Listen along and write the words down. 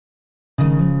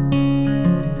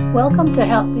Welcome to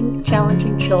Helping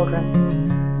Challenging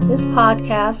Children. This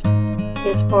podcast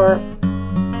is for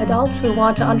adults who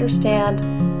want to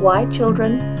understand why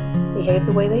children behave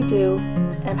the way they do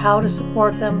and how to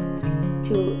support them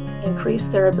to increase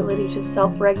their ability to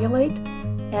self-regulate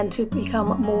and to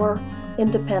become more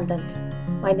independent.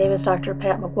 My name is Dr.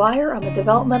 Pat McGuire. I'm a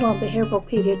developmental and behavioral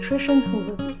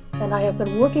pediatrician and I have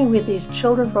been working with these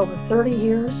children for over 30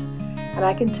 years, and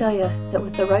I can tell you that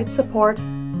with the right support,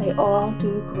 they all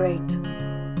do great.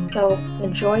 So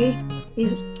enjoy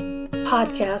these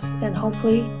podcasts and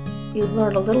hopefully you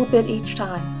learn a little bit each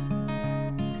time.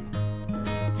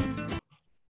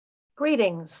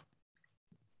 Greetings.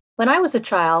 When I was a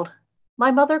child,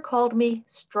 my mother called me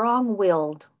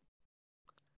strong-willed.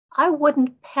 I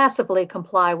wouldn't passively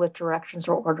comply with directions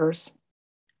or orders.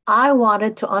 I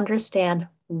wanted to understand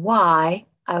why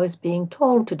I was being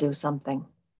told to do something.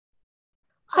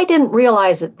 I didn't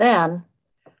realize it then,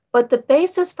 but the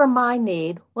basis for my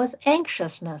need was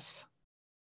anxiousness.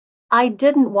 I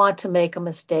didn't want to make a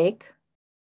mistake,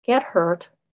 get hurt,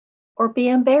 or be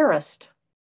embarrassed.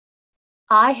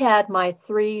 I had my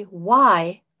 3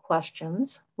 why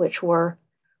questions, which were,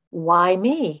 why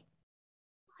me?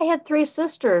 I had 3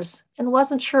 sisters and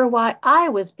wasn't sure why I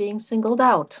was being singled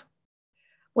out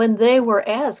when they were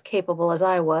as capable as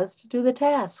I was to do the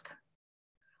task.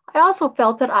 I also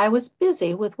felt that I was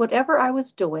busy with whatever I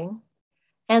was doing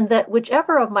and that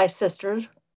whichever of my sisters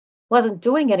wasn't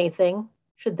doing anything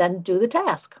should then do the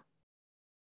task.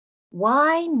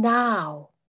 Why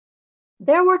now?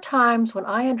 There were times when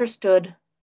I understood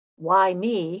why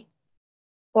me,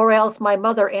 or else my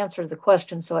mother answered the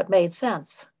question so it made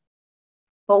sense.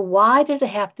 But why did it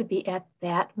have to be at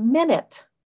that minute?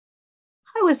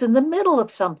 I was in the middle of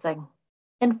something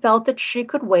and felt that she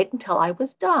could wait until I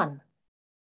was done.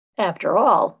 After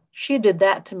all, she did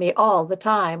that to me all the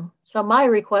time, so my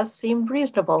request seemed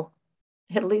reasonable,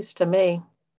 at least to me.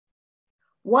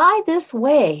 Why this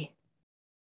way?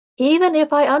 Even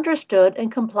if I understood and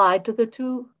complied to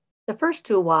the first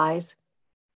 2 whys,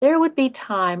 there would be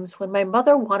times when my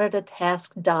mother wanted a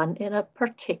task done in a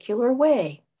particular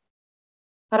way.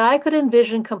 But I could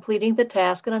envision completing the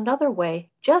task in another way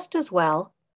just as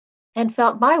well and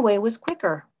felt my way was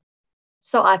quicker,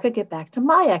 so I could get back to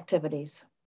my activities.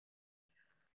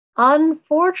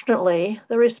 Unfortunately,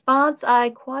 the response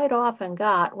I quite often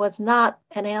got was not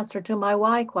an answer to my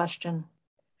why question.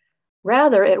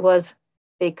 Rather, it was,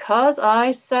 because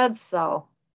I said so,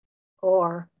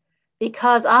 or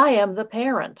because I am the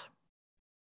parent.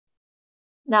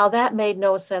 Now that made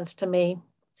no sense to me,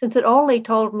 since it only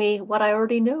told me what I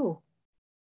already knew.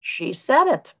 She said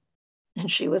it, and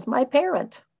she was my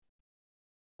parent.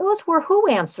 Those were who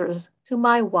answers to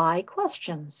my why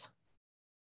questions.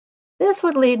 This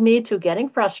would lead me to getting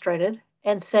frustrated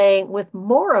and saying with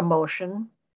more emotion,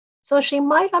 so she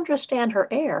might understand her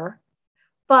error,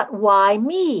 but why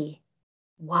me?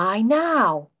 Why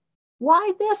now?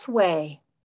 Why this way?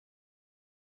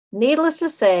 Needless to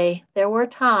say, there were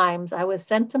times I was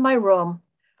sent to my room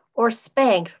or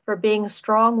spanked for being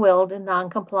strong-willed and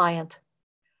non-compliant.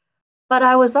 But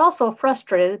I was also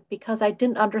frustrated because I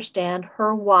didn't understand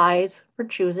her whys for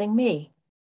choosing me.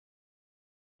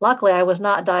 Luckily, I was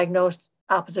not diagnosed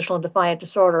oppositional and defiant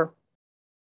disorder.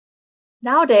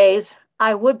 Nowadays,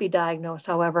 I would be diagnosed,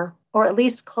 however, or at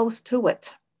least close to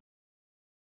it.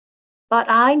 But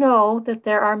I know that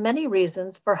there are many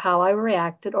reasons for how I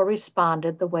reacted or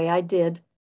responded the way I did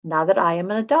now that I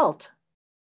am an adult.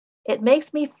 It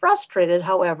makes me frustrated,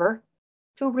 however,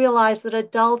 to realize that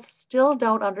adults still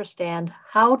don't understand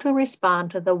how to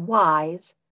respond to the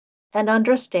whys and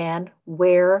understand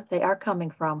where they are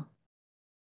coming from.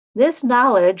 This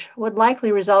knowledge would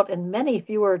likely result in many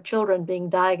fewer children being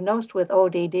diagnosed with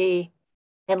ODD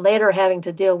and later having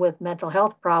to deal with mental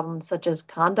health problems such as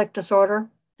conduct disorder,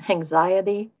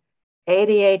 anxiety,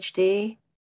 ADHD,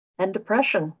 and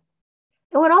depression.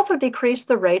 It would also decrease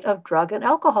the rate of drug and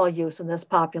alcohol use in this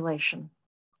population.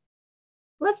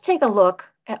 Let's take a look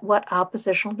at what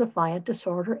oppositional defiant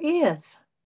disorder is.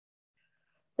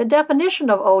 The definition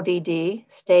of ODD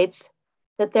states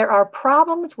that there are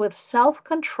problems with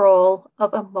self-control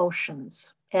of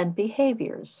emotions and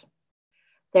behaviors.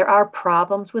 There are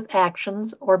problems with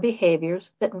actions or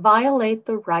behaviors that violate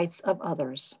the rights of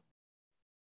others.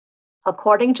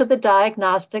 According to the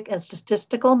Diagnostic and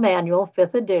Statistical Manual,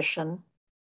 5th edition,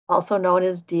 also known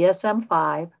as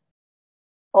DSM-5,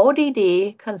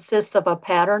 ODD consists of a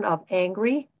pattern of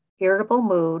angry, irritable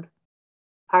mood,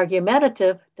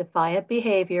 argumentative, defiant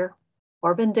behavior,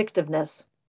 or vindictiveness.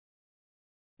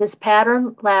 This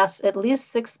pattern lasts at least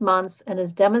 6 months and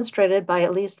is demonstrated by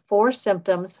at least 4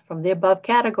 symptoms from the above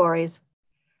categories,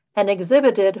 and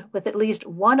exhibited with at least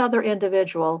one other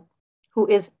individual who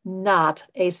is not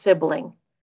a sibling,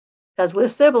 because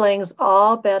with siblings,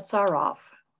 all bets are off.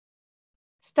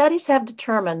 Studies have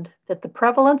determined that the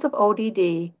prevalence of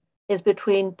ODD is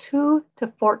between 2 to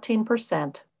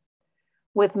 14%,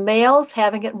 with males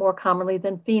having it more commonly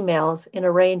than females in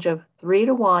a range of 3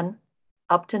 to 1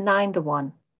 up to 9 to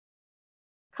 1.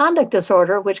 Conduct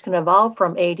disorder, which can evolve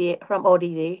from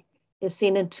ODD, is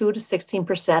seen in 2 to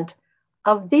 16%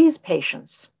 of these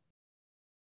patients.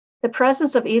 The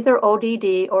presence of either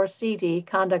ODD or CD,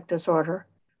 conduct disorder,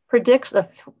 predicts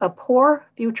a poor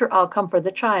future outcome for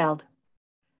the child.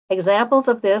 Examples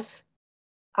of this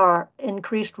are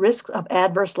increased risk of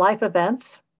adverse life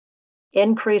events,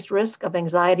 increased risk of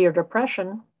anxiety or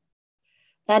depression,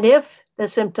 and if the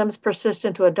symptoms persist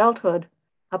into adulthood,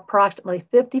 approximately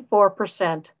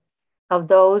 54% of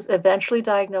those eventually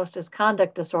diagnosed as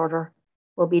conduct disorder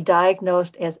will be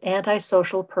diagnosed as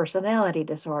antisocial personality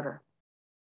disorder.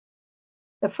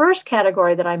 The first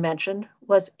category that I mentioned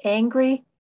was angry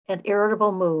and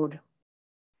irritable mood.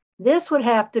 This would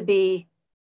have to be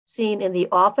seen in the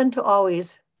often to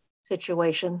always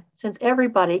situation, since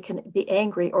everybody can be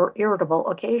angry or irritable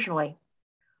occasionally.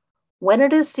 When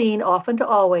it is seen often to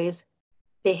always,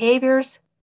 behaviors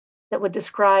that would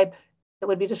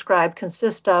be described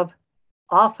consist of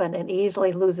often and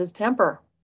easily loses temper,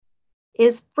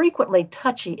 is frequently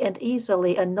touchy and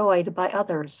easily annoyed by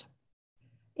others,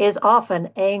 is often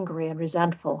angry and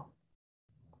resentful.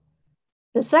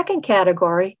 The second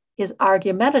category is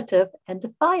argumentative and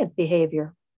defiant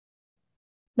behavior.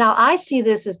 Now, I see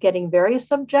this as getting very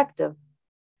subjective,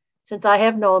 since I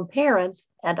have known parents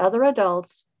and other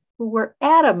adults who were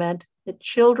adamant that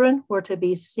children were to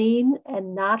be seen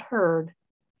and not heard,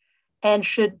 and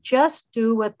should just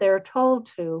do what they're told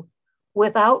to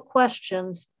without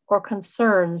questions or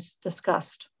concerns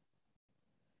discussed.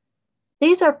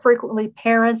 These are frequently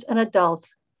parents and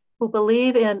adults who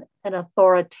believe in an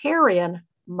authoritarian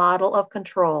model of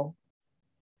control.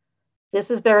 This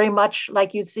is very much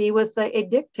like you'd see with a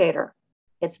dictator.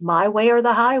 It's my way or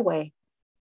the highway.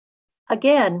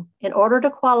 Again, in order to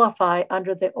qualify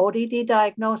under the ODD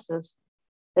diagnosis,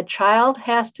 the child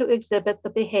has to exhibit the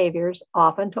behaviors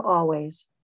often to always.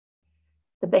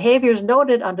 The behaviors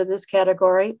noted under this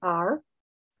category are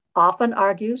often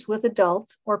argues with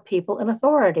adults or people in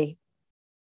authority,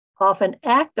 often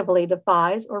actively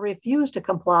defies or refuses to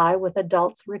comply with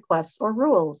adults' requests or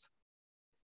rules,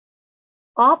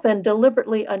 often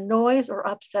deliberately annoys or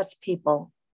upsets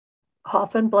people,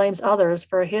 often blames others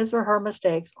for his or her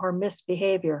mistakes or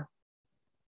misbehavior.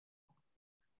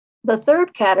 The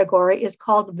third category is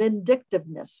called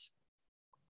vindictiveness.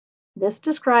 This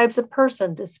describes a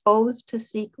person disposed to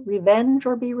seek revenge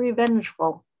or be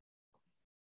revengeful.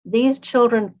 These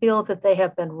children feel that they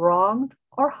have been wronged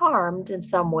or harmed in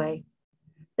some way.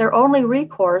 Their only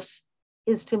recourse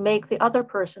is to make the other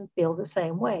person feel the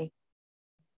same way.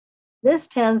 This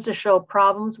tends to show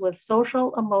problems with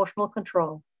social emotional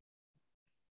control.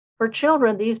 For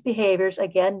children, these behaviors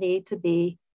again need to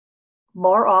be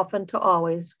more often to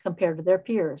always compared to their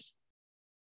peers.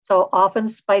 So often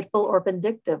spiteful or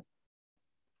vindictive,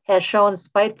 has shown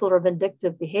spiteful or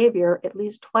vindictive behavior at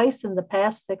least twice in the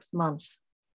past 6 months.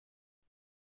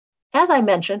 As I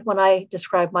mentioned when I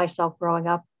described myself growing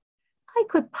up, I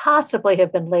could possibly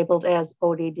have been labeled as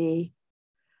ODD,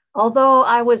 although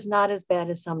I was not as bad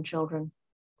as some children.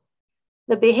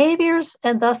 The behaviors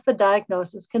and thus the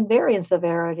diagnosis can vary in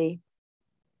severity.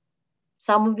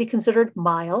 Some would be considered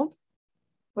mild,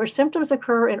 where symptoms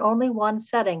occur in only one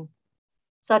setting,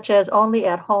 such as only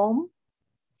at home,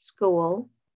 school,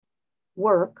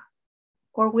 work,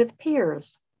 or with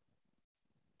peers.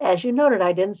 As you noted,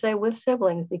 I didn't say with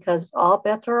siblings because all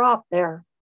bets are off there.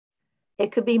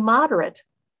 It could be moderate,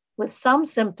 with some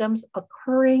symptoms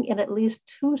occurring in at least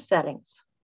 2 settings.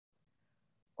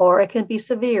 Or it can be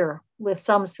severe, with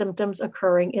some symptoms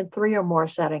occurring in 3 or more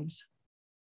settings.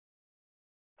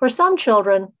 For some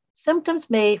children, symptoms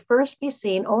may first be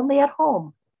seen only at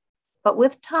home, but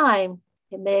with time,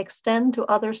 it may extend to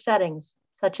other settings,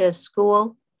 such as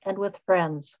school and with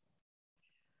friends.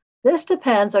 This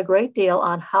depends a great deal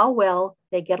on how well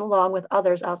they get along with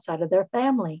others outside of their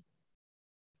family.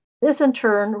 This in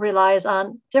turn relies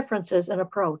on differences in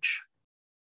approach.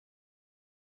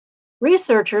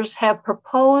 Researchers have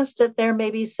proposed that there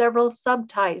may be several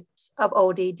subtypes of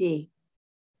ODD.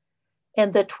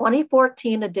 In the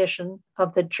 2014 edition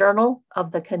of the Journal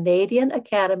of the Canadian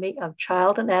Academy of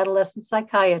Child and Adolescent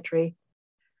Psychiatry,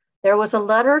 there was a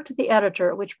letter to the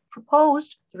editor which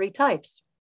proposed 3 types.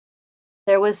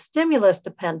 There was stimulus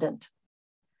dependent.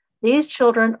 These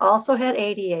children also had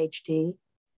ADHD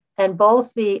And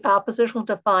both the oppositional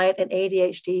defiant and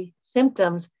ADHD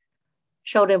symptoms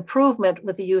showed improvement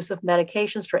with the use of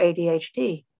medications for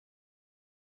ADHD.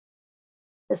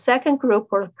 The second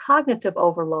group were cognitive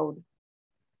overload.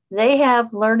 They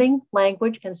have learning,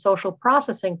 language, and social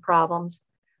processing problems,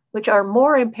 which are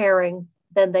more impairing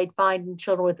than they'd find in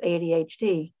children with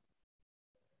ADHD.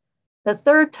 The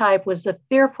third type was the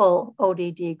fearful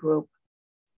ODD group.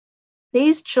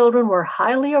 These children were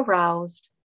highly aroused,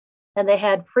 and they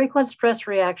had frequent stress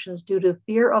reactions due to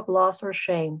fear of loss or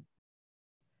shame.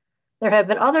 There have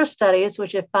been other studies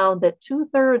which have found that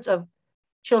 2/3 of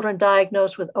children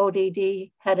diagnosed with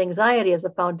ODD had anxiety as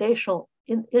a foundational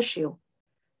issue.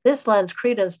 This lends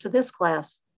credence to this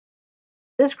class.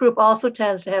 This group also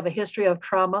tends to have a history of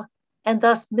trauma and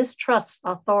thus mistrusts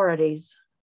authorities.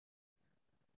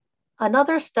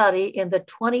 Another study in the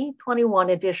 2021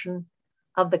 edition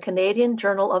of the Canadian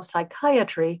Journal of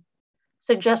Psychiatry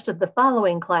suggested the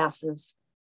following classes.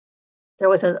 There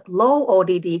was a low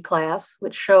ODD class,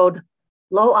 which showed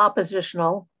low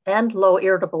oppositional and low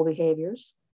irritable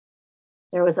behaviors.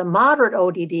 There was a moderate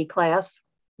ODD class,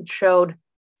 which showed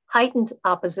heightened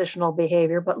oppositional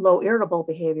behavior, but low irritable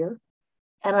behavior,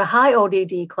 and a high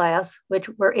ODD class, which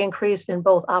were increased in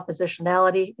both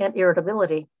oppositionality and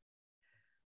irritability.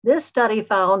 This study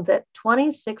found that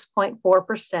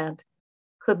 26.4%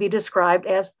 could be described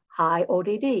as high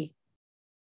ODD.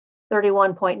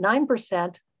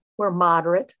 31.9% were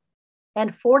moderate,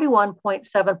 and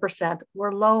 41.7%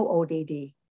 were low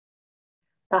ODD.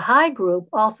 The high group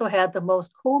also had the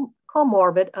most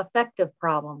comorbid affective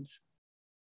problems.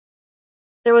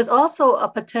 There was also a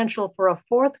potential for a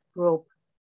fourth group,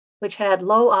 which had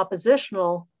low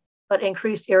oppositional but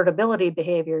increased irritability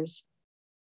behaviors.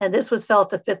 And this was felt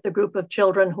to fit the group of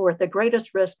children who were at the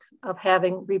greatest risk of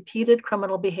having repeated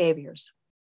criminal behaviors.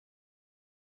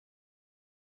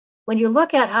 When you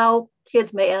look at how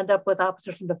kids may end up with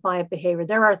oppositional defiant behavior,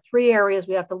 there are 3 areas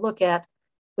we have to look at,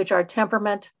 which are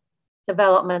temperament,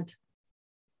 development,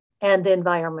 and the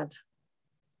environment.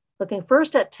 Looking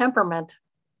first at temperament,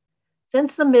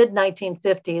 since the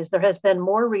mid-1950s, there has been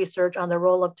more research on the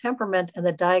role of temperament in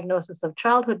the diagnosis of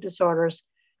childhood disorders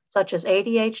such as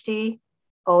ADHD,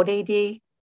 ODD,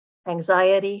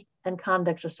 anxiety, and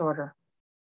conduct disorder.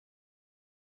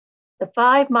 The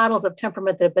 5 models of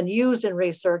temperament that have been used in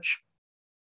research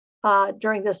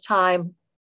during this time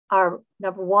are,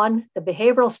 number 1, the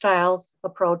behavioral styles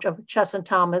approach of Chess and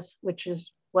Thomas, which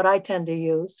is what I tend to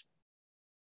use,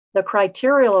 the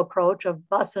criterial approach of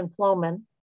Buss and Plomin,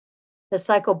 the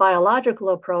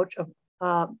psychobiological approach of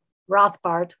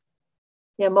Rothbard,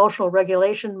 the emotional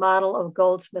regulation model of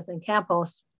Goldsmith and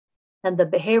Campos, and the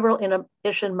behavioral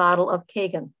inhibition model of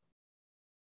Kagan.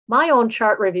 My own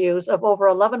chart reviews of over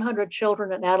 1,100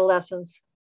 children and adolescents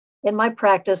in my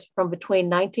practice from between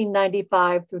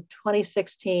 1995 through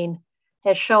 2016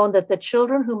 has shown that the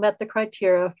children who met the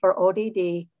criteria for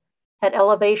ODD had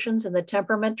elevations in the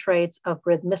temperament traits of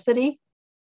rhythmicity,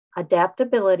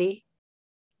 adaptability,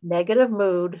 negative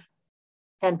mood,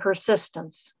 and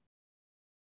persistence.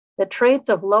 The traits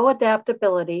of low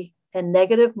adaptability and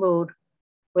negative mood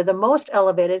were the most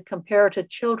elevated compared to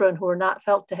children who were not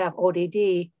felt to have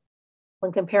ODD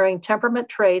when comparing temperament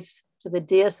traits to the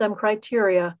DSM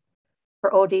criteria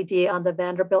for ODD on the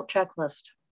Vanderbilt checklist.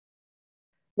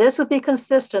 This would be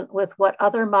consistent with what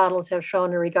other models have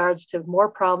shown in regards to more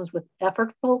problems with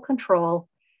effortful control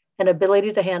and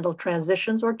ability to handle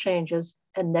transitions or changes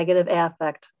and negative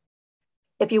affect.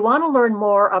 If you want to learn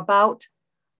more about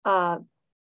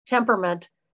temperament,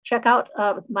 check out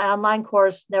my online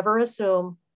course, Never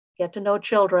Assume, Get to Know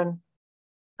Children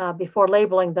Before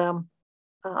Labeling Them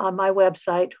on my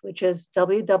website, which is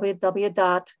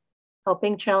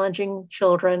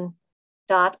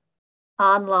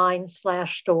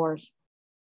www.helpingchallengingchildren.online/stores.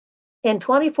 In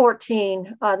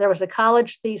 2014, there was a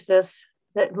college thesis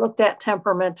that looked at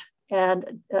temperament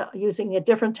and using a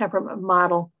different temperament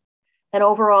model. And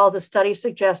overall, the study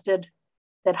suggested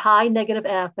that high negative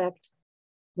affect,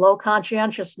 low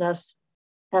conscientiousness,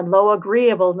 and low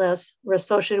agreeableness were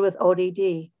associated with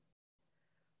ODD.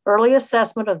 Early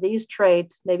assessment of these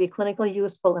traits may be clinically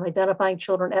useful in identifying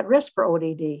children at risk for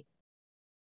ODD,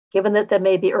 given that there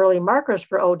may be early markers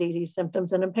for ODD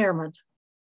symptoms and impairment.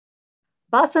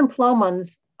 Buss and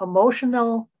Plomin's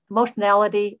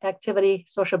emotionality, activity,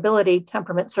 sociability,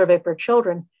 temperament survey for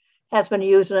children has been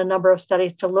used in a number of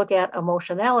studies to look at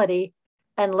emotionality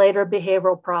and later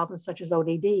behavioral problems such as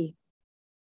ODD.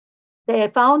 They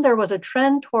had found there was a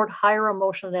trend toward higher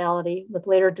emotionality with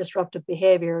later disruptive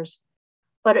behaviors,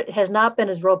 but it has not been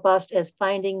as robust as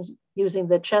findings using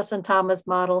the Chess and Thomas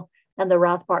model and the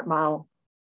Rothbard model.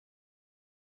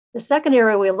 The second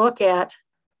area we look at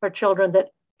for children that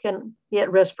can be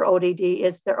at risk for ODD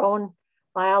is their own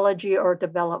biology or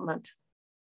development.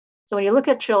 So when you look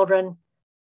at children,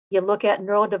 you look at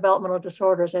neurodevelopmental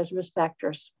disorders as risk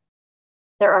factors.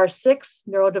 There are 6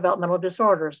 neurodevelopmental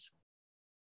disorders.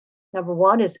 Number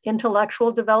 1 is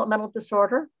intellectual developmental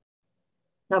disorder.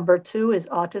 Number 2 is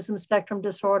autism spectrum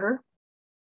disorder.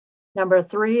 Number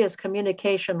 3 is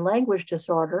communication language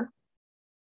disorder.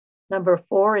 Number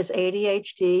 4 is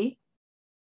ADHD.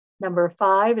 Number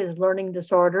 5 is learning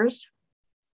disorders.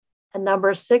 And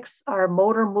number 6 are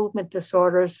motor movement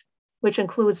disorders, which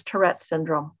includes Tourette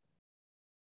syndrome.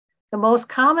 The most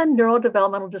common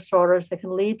neurodevelopmental disorders that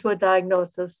can lead to a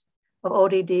diagnosis of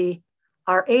ODD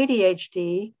are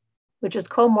ADHD, which is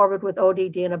comorbid with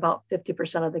ODD in about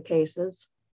 50% of the cases,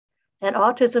 and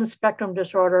autism spectrum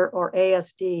disorder, or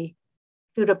ASD,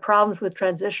 due to problems with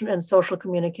transition and social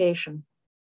communication.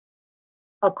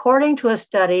 According to a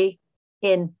study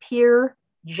in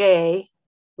PeerJ,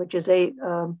 which is a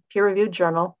peer-reviewed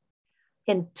journal,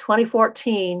 in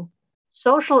 2014,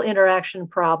 social interaction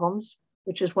problems,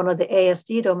 which is one of the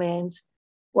ASD domains,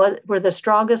 were the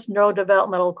strongest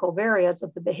neurodevelopmental covariates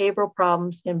of the behavioral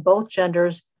problems in both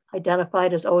genders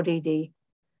identified as ODD,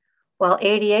 while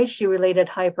ADHD-related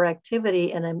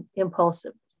hyperactivity and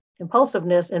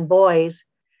impulsiveness in boys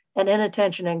and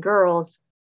inattention in girls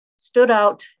stood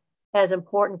out as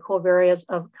important covariates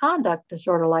of conduct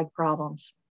disorder-like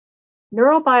problems.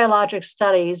 Neurobiologic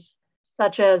studies,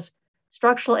 such as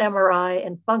structural MRI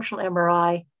and functional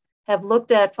MRI, have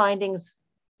looked at findings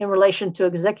in relation to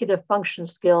executive function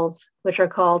skills, which are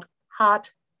called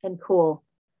HOT and COOL.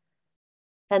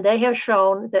 And they have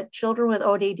shown that children with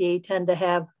ODD tend to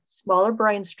have smaller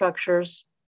brain structures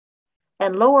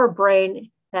and lower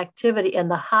brain activity in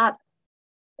the HOT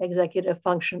executive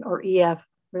function, or EF,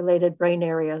 related brain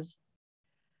areas.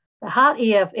 The HOT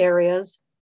EF areas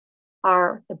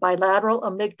are the bilateral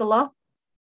amygdala,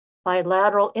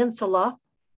 bilateral insula,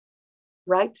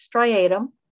 right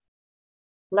striatum,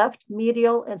 left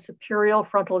medial and superior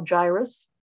frontal gyrus,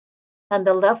 and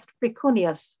the left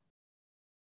precuneus.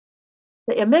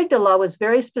 The amygdala was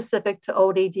very specific to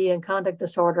ODD and conduct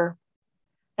disorder,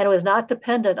 and was not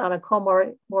dependent on a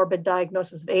comorbid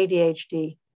diagnosis of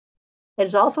ADHD. It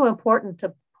is also important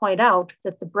to point out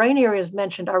that the brain areas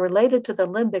mentioned are related to the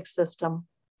limbic system,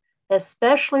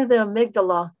 especially the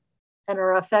amygdala, and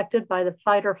are affected by the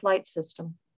fight or flight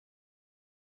system.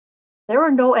 There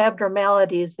are no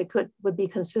abnormalities that would be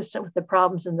consistent with the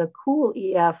problems in the COOL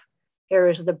EF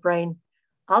areas of the brain,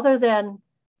 other than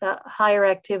the higher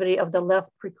activity of the left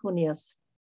precuneus.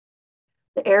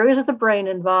 The areas of the brain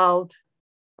involved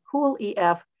COOL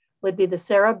EF would be the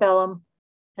cerebellum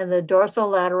and the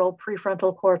dorsolateral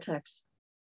prefrontal cortex.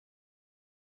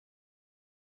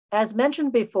 As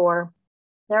mentioned before,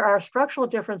 there are structural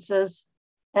differences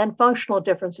and functional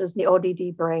differences in the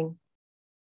ODD brain.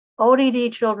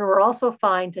 ODD children were also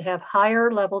found to have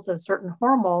higher levels of certain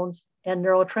hormones and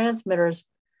neurotransmitters,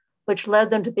 which led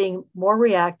them to being more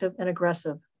reactive and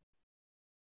aggressive.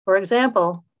 For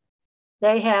example,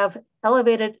 they have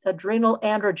elevated adrenal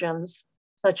androgens,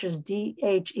 such as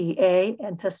DHEA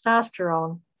and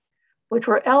testosterone, which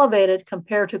were elevated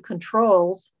compared to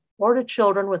controls or to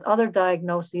children with other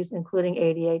diagnoses, including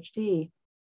ADHD.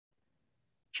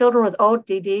 Children with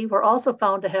ODD were also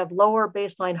found to have lower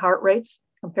baseline heart rates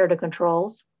compared to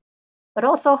controls, but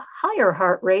also higher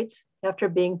heart rates after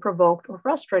being provoked or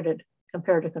frustrated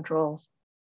compared to controls.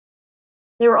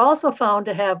 They were also found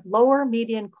to have lower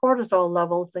median cortisol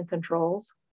levels than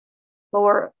controls,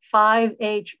 lower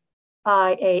 5-HIAA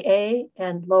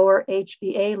and lower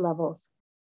HbA levels.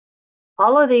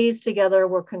 All of these together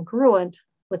were congruent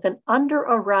with an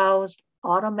under-aroused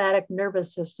automatic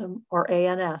nervous system, or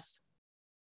ANS.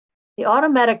 The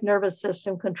automatic nervous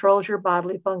system controls your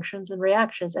bodily functions and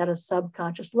reactions at a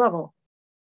subconscious level.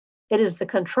 It is the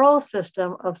control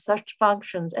system of such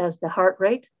functions as the heart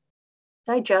rate,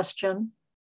 digestion,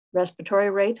 respiratory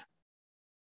rate,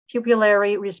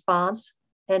 pupillary response,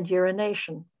 and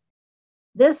urination.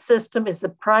 This system is the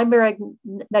primary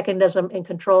mechanism in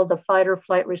control of the fight or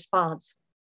flight response.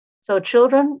 So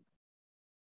children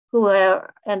who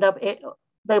end up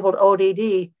labeled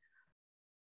ODD,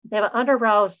 they have an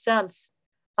under-aroused sense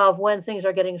of when things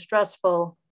are getting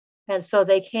stressful, and so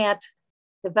they can't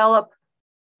develop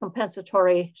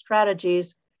compensatory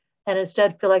strategies and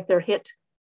instead feel like they're hit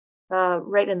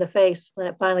right in the face when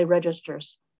it finally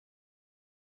registers.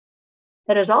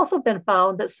 It has also been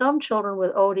found that some children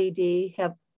with ODD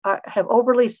have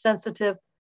overly sensitive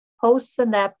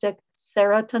postsynaptic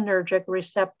serotonergic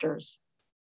receptors.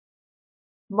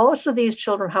 Most of these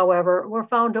children, however, were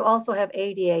found to also have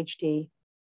ADHD,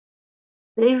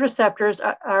 These receptors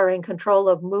are in control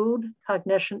of mood,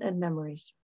 cognition, and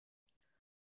memories.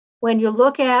 When you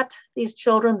look at these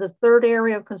children, the third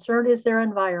area of concern is their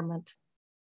environment.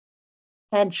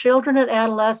 And children and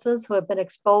adolescents who have been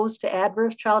exposed to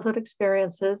adverse childhood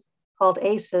experiences, called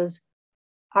ACEs,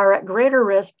 are at greater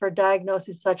risk for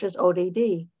diagnoses such as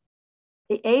ODD.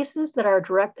 The ACEs that are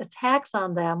direct attacks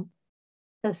on them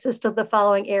consist of the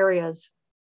following areas: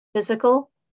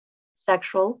 physical,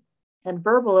 sexual, and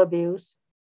verbal abuse,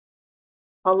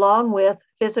 along with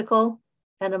physical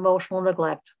and emotional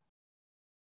neglect.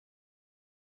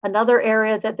 Another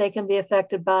area that they can be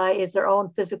affected by is their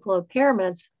own physical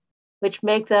impairments, which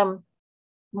make them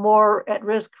more at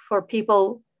risk for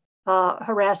people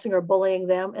harassing or bullying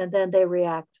them, and then they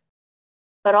react.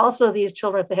 But also these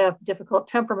children, if they have difficult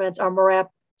temperaments, are more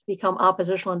apt to become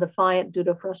oppositional and defiant due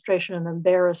to frustration and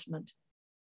embarrassment.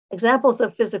 Examples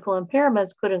of physical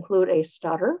impairments could include a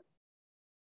stutter,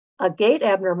 a gait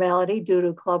abnormality due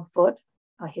to clubfoot,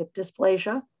 a hip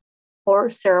dysplasia, or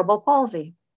cerebral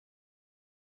palsy.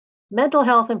 Mental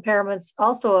health impairments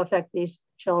also affect these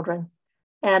children.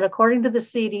 And according to the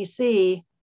CDC,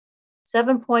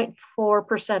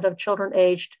 7.4% of children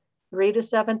aged 3 to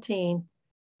 17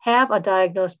 have a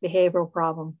diagnosed behavioral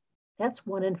problem. That's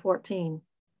 1 in 14.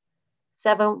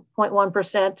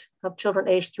 7.1% of children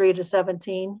aged 3 to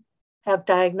 17 have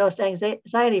diagnosed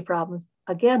anxiety problems.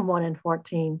 Again, 1 in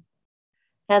 14.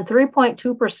 And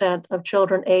 3.2% of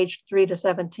children aged 3 to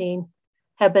 17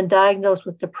 have been diagnosed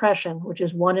with depression, which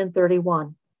is 1 in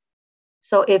 31.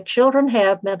 So if children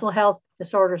have mental health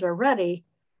disorders already,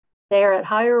 they are at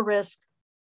higher risk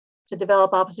to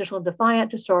develop oppositional and defiant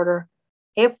disorder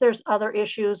if there's other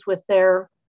issues with their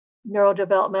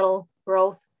neurodevelopmental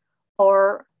growth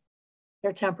or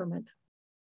their temperament.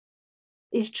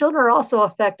 These children are also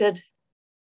affected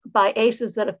by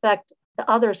ACEs that affect the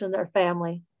others in their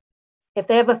family. If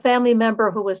they have a family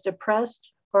member who was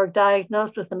depressed or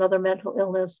diagnosed with another mental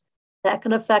illness, that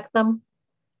can affect them,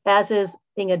 as is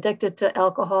being addicted to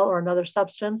alcohol or another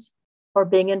substance, or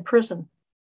being in prison.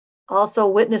 Also,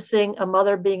 witnessing a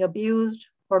mother being abused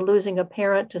or losing a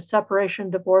parent to separation,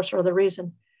 divorce, or other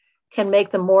reason can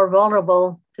make them more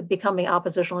vulnerable to becoming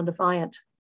oppositional and defiant.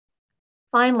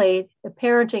 Finally, the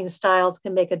parenting styles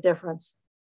can make a difference.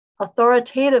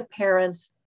 Authoritative parents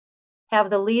have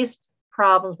the least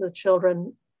problems with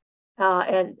children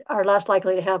and are less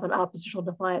likely to have an oppositional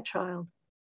defiant child.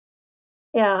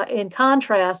 In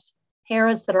contrast,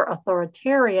 parents that are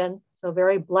authoritarian, so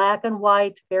very black and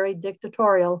white, very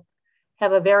dictatorial,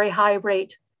 have a very high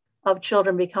rate of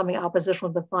children becoming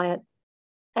oppositional defiant,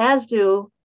 as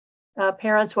do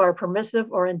parents who are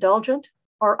permissive or indulgent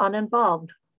or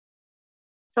uninvolved.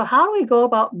 So how do we go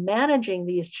about managing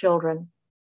these children?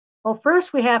 Well,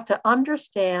 first we have to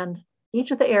understand each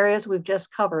of the areas we've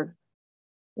just covered.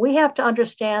 We have to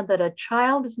understand that a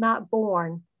child is not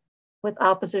born with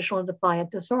oppositional and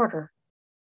defiant disorder.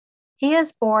 He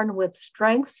is born with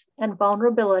strengths and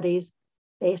vulnerabilities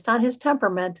based on his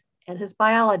temperament and his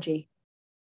biology.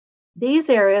 These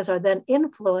areas are then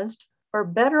influenced, for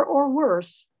better or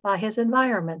worse, by his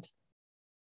environment.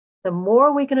 The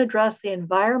more we can address the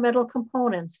environmental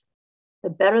components, the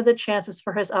better the chances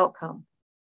for his outcome.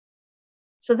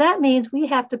 So that means we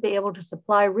have to be able to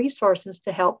supply resources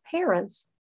to help parents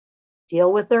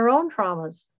deal with their own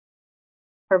traumas,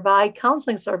 provide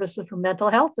counseling services for mental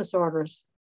health disorders,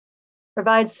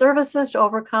 provide services to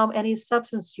overcome any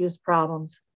substance use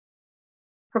problems,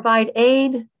 provide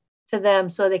aid to them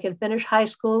so they can finish high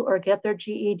school or get their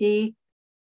GED,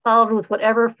 followed with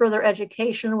whatever further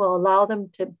education will allow them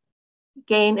to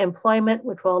gain employment,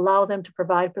 which will allow them to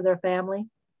provide for their family,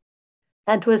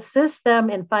 and to assist them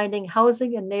in finding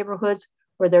housing in neighborhoods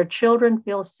where their children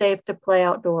feel safe to play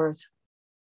outdoors.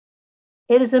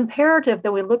 It is imperative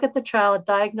that we look at the child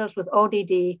diagnosed with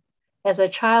ODD as a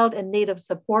child in need of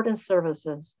support and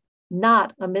services,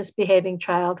 not a misbehaving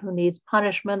child who needs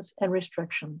punishments and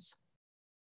restrictions.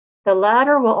 The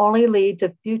latter will only lead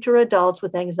to future adults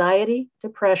with anxiety,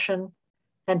 depression,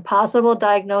 and possible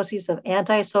diagnoses of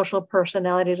antisocial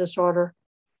personality disorder,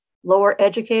 lower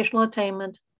educational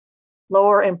attainment,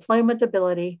 lower employment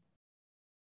ability,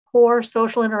 poor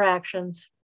social interactions,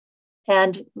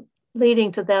 and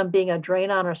leading to them being a drain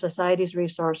on our society's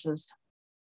resources.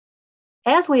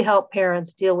 As we help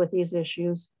parents deal with these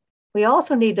issues, we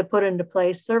also need to put into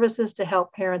place services to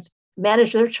help parents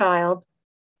manage their child,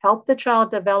 help the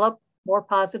child develop more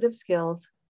positive skills,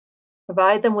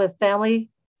 provide them with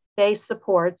family-based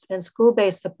supports and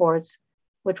school-based supports,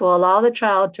 which will allow the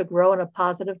child to grow in a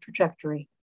positive trajectory.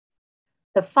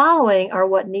 The following are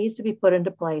what needs to be put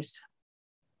into place.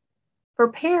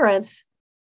 For parents,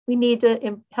 We need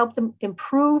to help them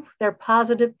improve their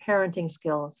positive parenting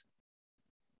skills.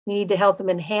 We need to help them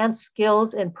enhance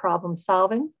skills in problem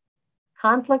solving,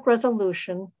 conflict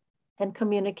resolution, and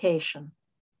communication.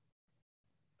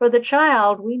 For the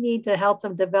child, we need to help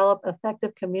them develop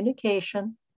effective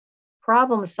communication,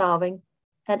 problem solving,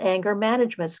 and anger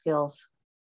management skills.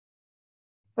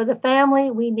 For the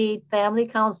family, we need family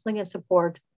counseling and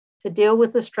support to deal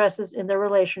with the stresses in their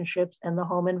relationships and the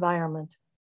home environment.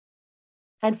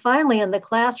 And finally, in the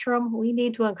classroom, we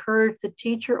need to encourage the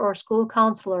teacher or school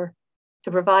counselor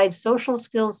to provide social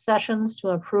skills sessions to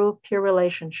improve peer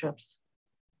relationships.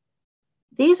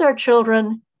 These are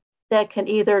children that can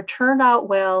either turn out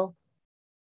well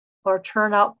or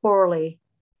turn out poorly,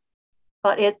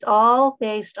 but it's all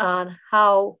based on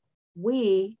how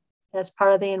we, as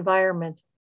part of the environment,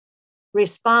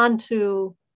 respond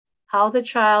to how the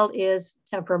child is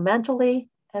temperamentally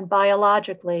and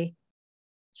biologically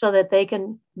so that they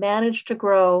can manage to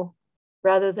grow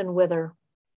rather than wither.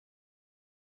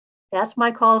 That's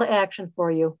my call to action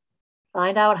for you.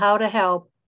 Find out how to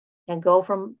help and go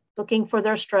from looking for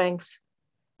their strengths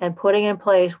and putting in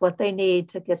place what they need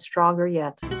to get stronger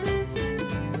yet.